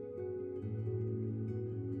base.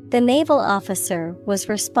 The naval officer was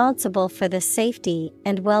responsible for the safety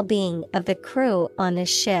and well-being of the crew on his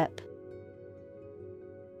ship.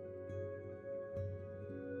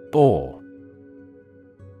 Bore: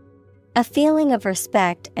 A feeling of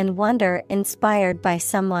respect and wonder inspired by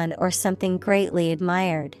someone or something greatly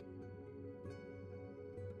admired.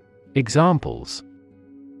 Examples: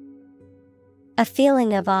 A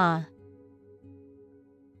feeling of awe.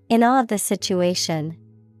 In awe of the situation.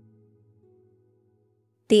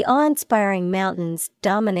 The awe-inspiring mountains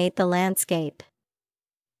dominate the landscape.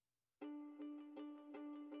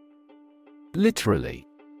 Literally.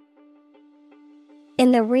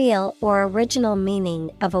 In the real or original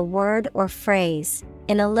meaning of a word or phrase,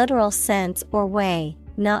 in a literal sense or way,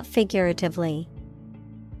 not figuratively.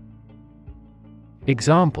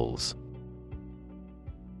 Examples: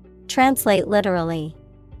 Translate literally.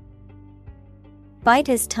 Bite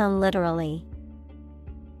his tongue literally.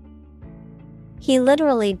 He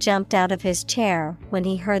literally jumped out of his chair when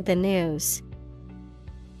he heard the news.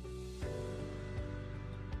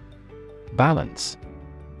 Balance.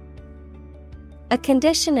 A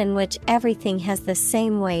condition in which everything has the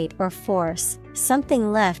same weight or force,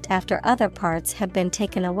 something left after other parts have been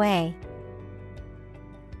taken away.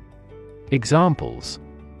 Examples: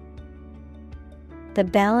 The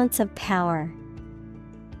balance of power.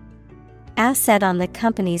 Asset on the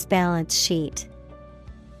company's balance sheet.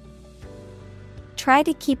 Try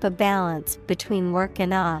to keep a balance between work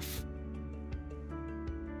and off.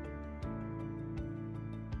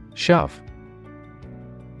 Shove.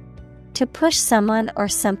 To push someone or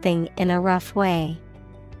something in a rough way.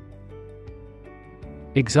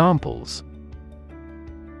 Examples: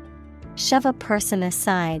 Shove a person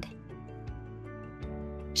aside.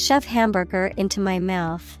 Shove hamburger into my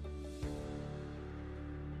mouth.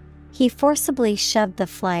 He forcibly shoved the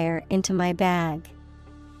flyer into my bag.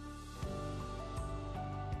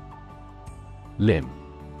 Limb.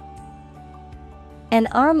 An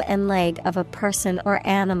arm and leg of a person or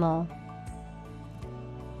animal.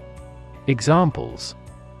 Examples: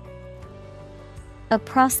 A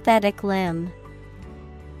prosthetic limb.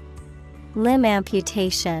 Limb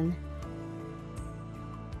amputation.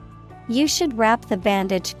 You should wrap the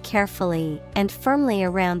bandage carefully and firmly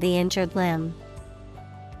around the injured limb.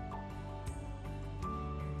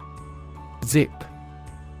 Zip.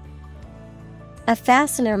 A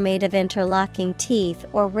fastener made of interlocking teeth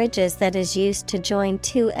or ridges that is used to join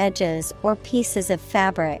two edges or pieces of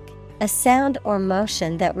fabric. A sound or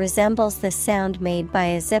motion that resembles the sound made by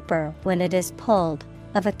a zipper when it is pulled.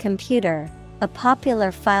 Of a computer, a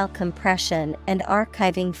popular file compression and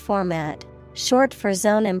archiving format, short for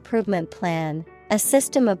Zone Improvement Plan, a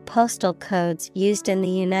system of postal codes used in the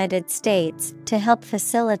United States to help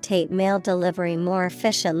facilitate mail delivery more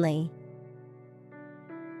efficiently.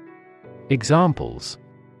 Examples: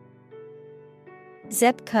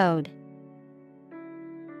 Zip code.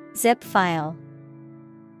 Zip file.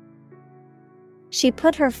 She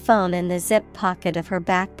put her phone in the zip pocket of her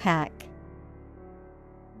backpack.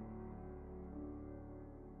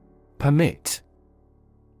 Permit.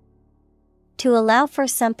 To allow for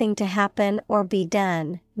something to happen or be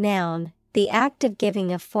done. Noun, the act of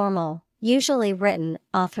giving a formal, usually written,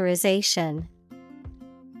 authorization.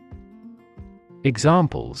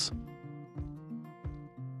 Examples: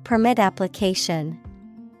 Permit application.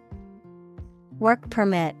 Work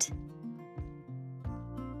permit.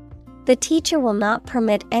 The teacher will not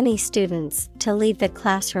permit any students to leave the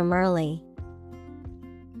classroom early.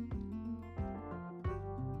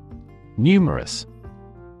 Numerous.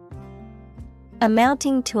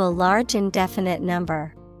 Amounting to a large indefinite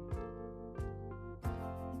number.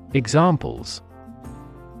 Examples: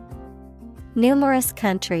 Numerous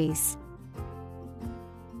countries.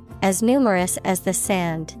 As numerous as the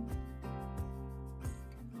sand.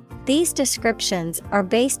 These descriptions are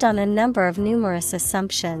based on a number of numerous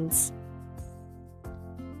assumptions.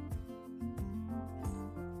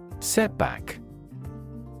 Setback.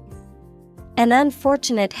 An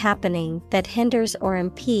unfortunate happening that hinders or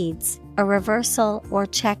impedes a reversal or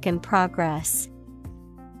check in progress.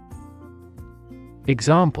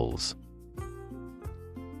 Examples: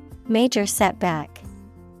 Major setback.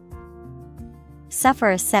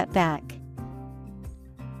 Suffer a setback.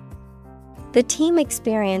 The team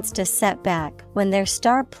experienced a setback when their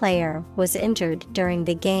star player was injured during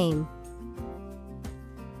the game.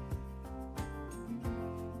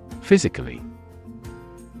 Physically.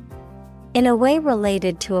 In a way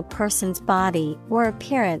related to a person's body or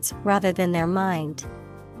appearance rather than their mind.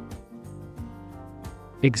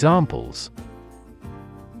 Examples: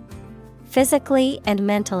 Physically and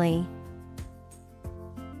mentally.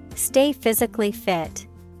 Stay physically fit.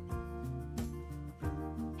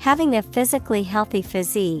 Having a physically healthy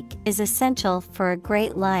physique is essential for a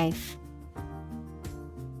great life.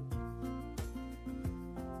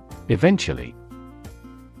 Eventually.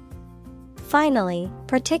 Finally,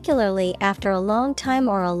 particularly after a long time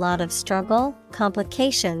or a lot of struggle,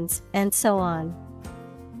 complications, and so on.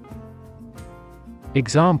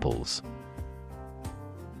 Examples: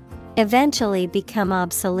 Eventually become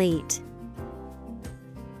obsolete.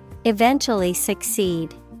 Eventually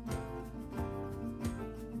succeed.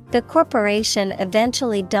 The corporation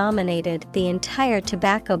eventually dominated the entire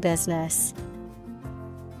tobacco business.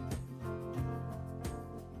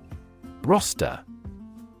 Roster.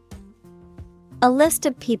 A list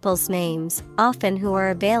of people's names, often who are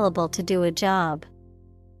available to do a job.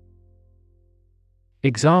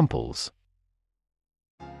 Examples: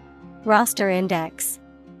 Roster index.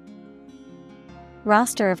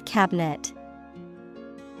 Roster of cabinet.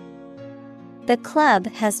 The club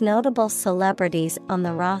has notable celebrities on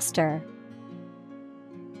the roster.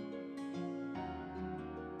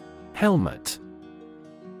 Helmet.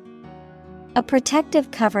 A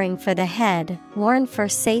protective covering for the head, worn for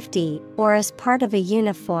safety or as part of a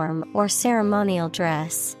uniform or ceremonial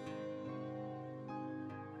dress.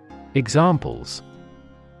 Examples: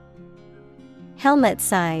 Helmet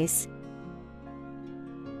size.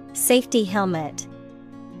 Safety helmet.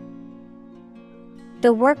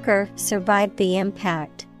 The worker survived the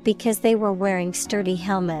impact because they were wearing sturdy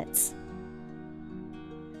helmets.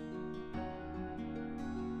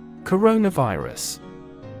 Coronavirus.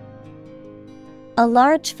 A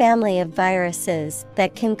large family of viruses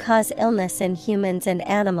that can cause illness in humans and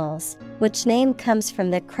animals, which name comes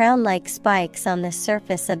from the crown-like spikes on the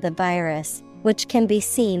surface of the virus, which can be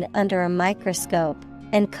seen under a microscope,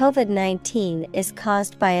 and COVID-19 is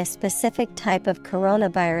caused by a specific type of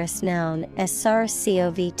coronavirus known as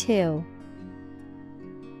SARS-CoV-2.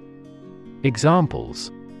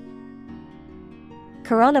 Examples: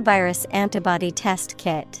 Coronavirus antibody test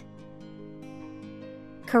kit.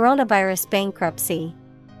 Coronavirus bankruptcy.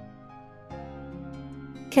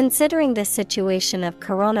 Considering the situation of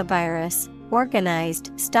coronavirus,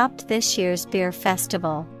 organized stopped this year's beer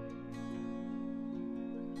festival.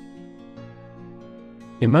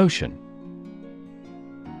 Emotion.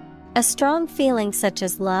 A strong feeling such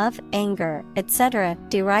as love, anger, etc.,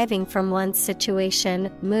 deriving from one's situation,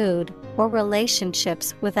 mood, or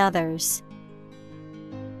relationships with others.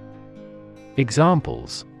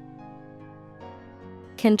 Examples: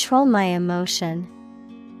 Control my emotion.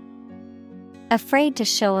 Afraid to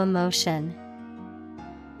show emotion.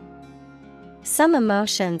 Some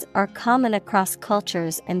emotions are common across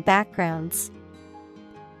cultures and backgrounds.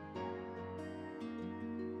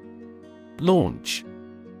 Launch.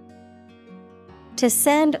 To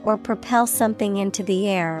send or propel something into the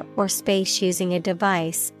air or space using a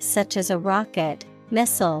device such as a rocket,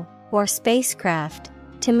 missile, or spacecraft.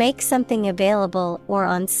 To make something available or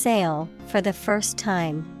on sale for the first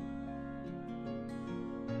time.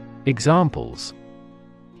 Examples: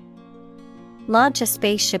 Launch a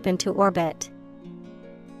spaceship into orbit.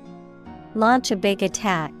 Launch a big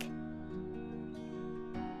attack.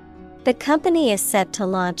 The company is set to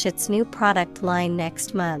launch its new product line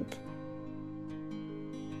next month.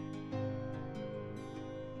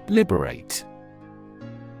 Liberate.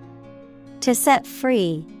 To set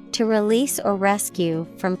free, to release or rescue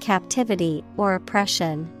from captivity or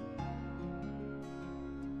oppression.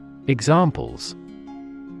 Examples: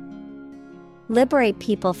 Liberate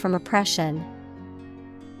people from oppression.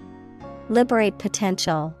 Liberate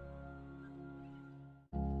potential.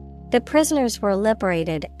 The prisoners were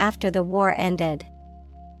liberated after the war ended.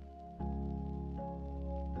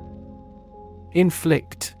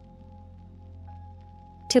 Inflict.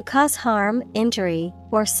 To cause harm, injury,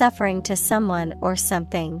 or suffering to someone or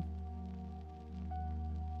something.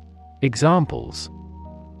 Examples: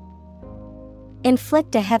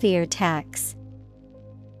 Inflict a heavier tax.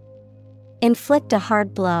 Inflict a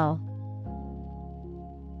hard blow.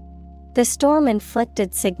 The storm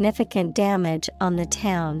inflicted significant damage on the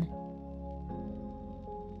town.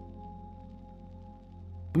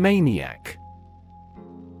 Maniac.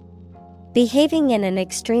 Behaving in an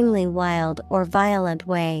extremely wild or violent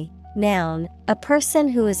way. Noun, a person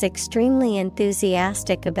who is extremely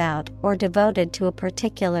enthusiastic about or devoted to a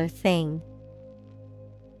particular thing.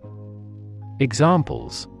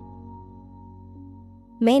 Examples: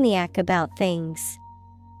 Maniac about things.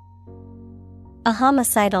 A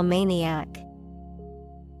homicidal maniac.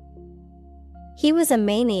 He was a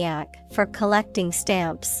maniac for collecting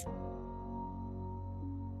stamps.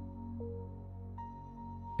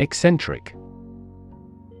 Eccentric.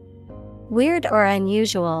 Weird or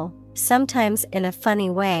unusual, sometimes in a funny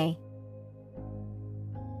way.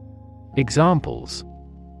 Examples: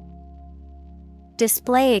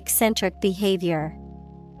 Display eccentric behavior.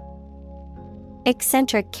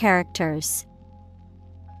 Eccentric characters.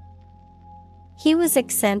 He was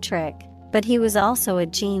eccentric, but he was also a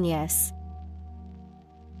genius.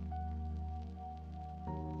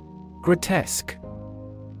 Grotesque.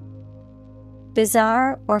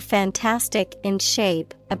 Bizarre or fantastic in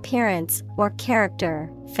shape, appearance, or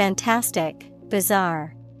character. Fantastic,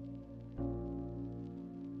 bizarre.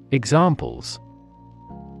 Examples: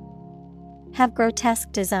 Have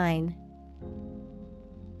grotesque design.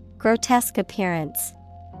 Grotesque appearance.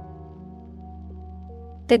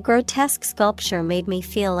 The grotesque sculpture made me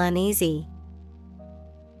feel uneasy.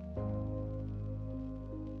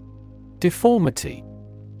 Deformity.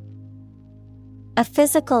 A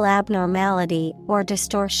physical abnormality or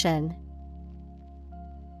distortion.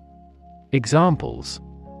 Examples: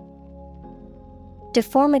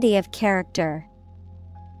 Deformity of character.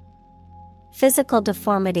 Physical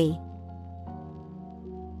deformity.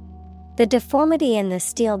 The deformity in the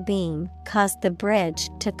steel beam caused the bridge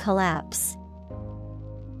to collapse.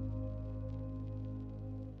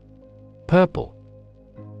 Purple.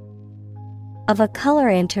 Of a color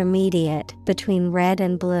intermediate between red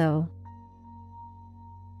and blue.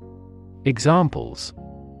 Examples: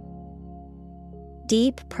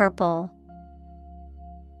 Deep purple.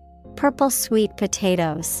 Purple sweet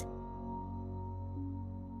potatoes.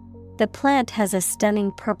 The plant has a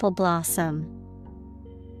stunning purple blossom.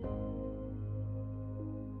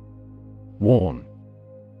 Warn.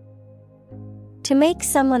 To make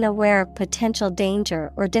someone aware of potential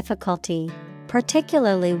danger or difficulty,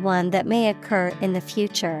 particularly one that may occur in the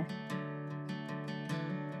future.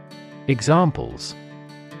 Examples: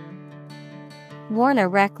 Warn a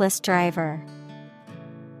reckless driver.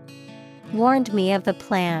 Warned me of the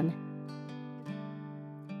plan.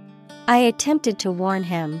 I attempted to warn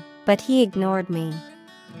him, but he ignored me.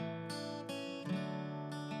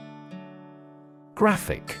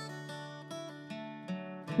 Graphic.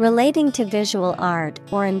 Relating to visual art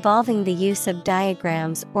or involving the use of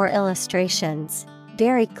diagrams or illustrations.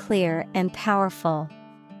 Very clear and powerful.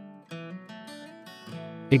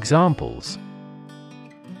 Examples: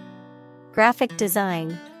 Graphic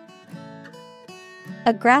design.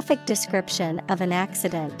 A graphic description of an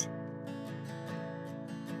accident.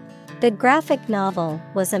 The graphic novel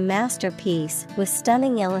was a masterpiece with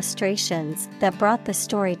stunning illustrations that brought the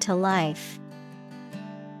story to life.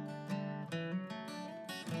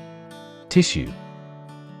 Tissue.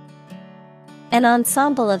 An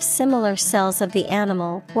ensemble of similar cells of the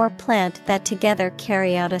animal or plant that together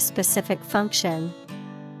carry out a specific function.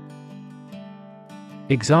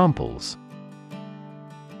 Examples: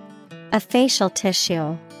 A facial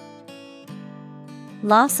tissue.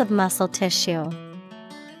 Loss of muscle tissue.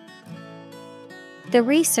 The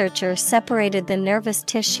researcher separated the nervous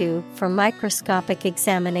tissue for microscopic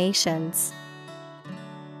examinations.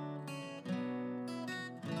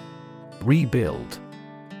 Rebuild.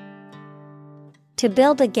 To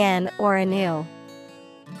build again or anew.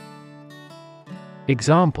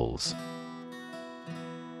 Examples: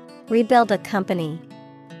 Rebuild a company.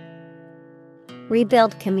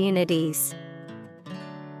 Rebuild communities.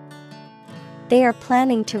 They are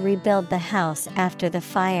planning to rebuild the house after the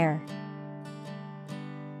fire.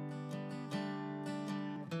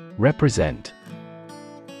 Represent.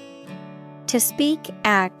 To speak,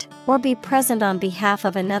 act, or be present on behalf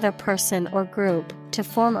of another person or group, to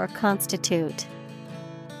form or constitute.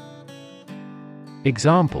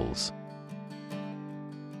 Examples: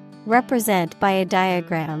 Represent by a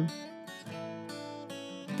diagram.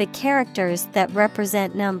 The characters that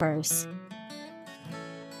represent numbers.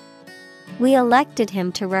 We elected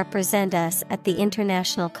him to represent us at the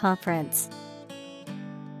international conference.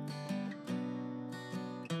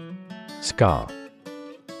 Scar.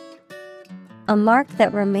 A mark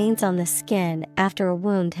that remains on the skin after a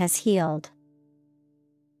wound has healed.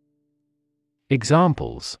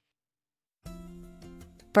 Examples: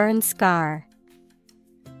 Burn scar.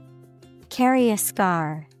 Carry a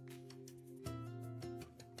scar.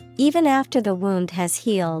 Even after the wound has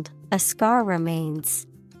healed, a scar remains.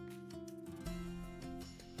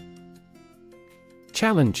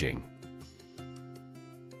 Challenging.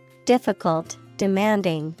 Difficult,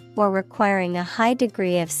 demanding, or requiring a high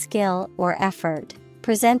degree of skill or effort,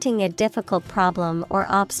 presenting a difficult problem or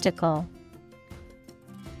obstacle.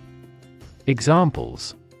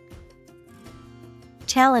 Examples: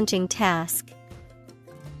 Challenging task.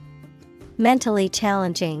 Mentally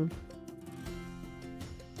challenging.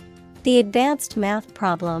 The advanced math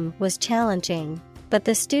problem was challenging, but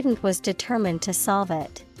the student was determined to solve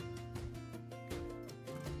it.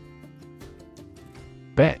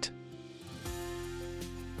 Bet.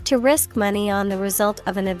 To risk money on the result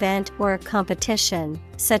of an event or a competition,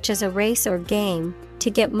 such as a race or game, to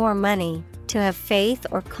get more money, to have faith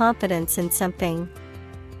or confidence in something.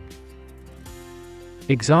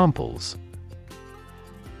 Examples: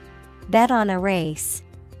 Bet on a race.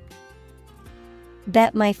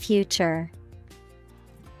 Bet my future.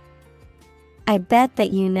 I bet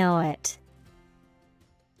that you know it.